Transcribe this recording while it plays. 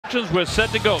instructions. We're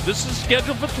set to go. This is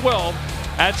scheduled for 12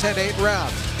 at 10-8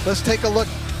 round. Let's take a look.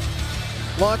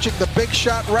 Launching the big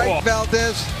shot right.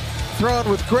 Valdez thrown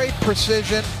with great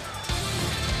precision.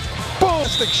 Boom!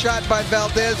 Shot by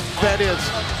Valdez. That is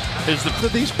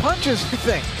these punches. I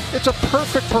think it's a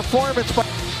perfect performance.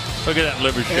 Look at that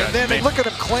liver shot. And then look at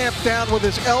him clamp down with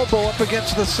his elbow up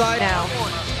against the side. Now.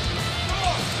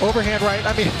 Overhand right.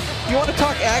 I mean, you want to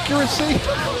talk accuracy?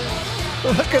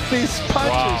 Look at these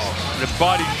punches. Wow. The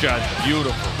body shot's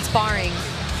beautiful. Sparring,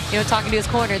 talking to his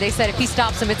corner, they said if he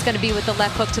stops him, it's going to be with the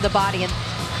left hook to the body, and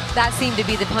that seemed to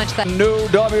be the punch that. New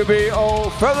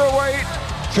WBO featherweight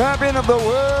champion of the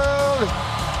world,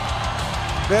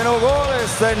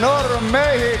 Valdez de North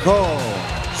Mexico,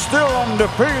 still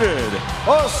undefeated,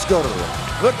 Oscar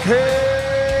the King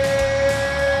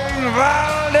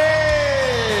Valdez.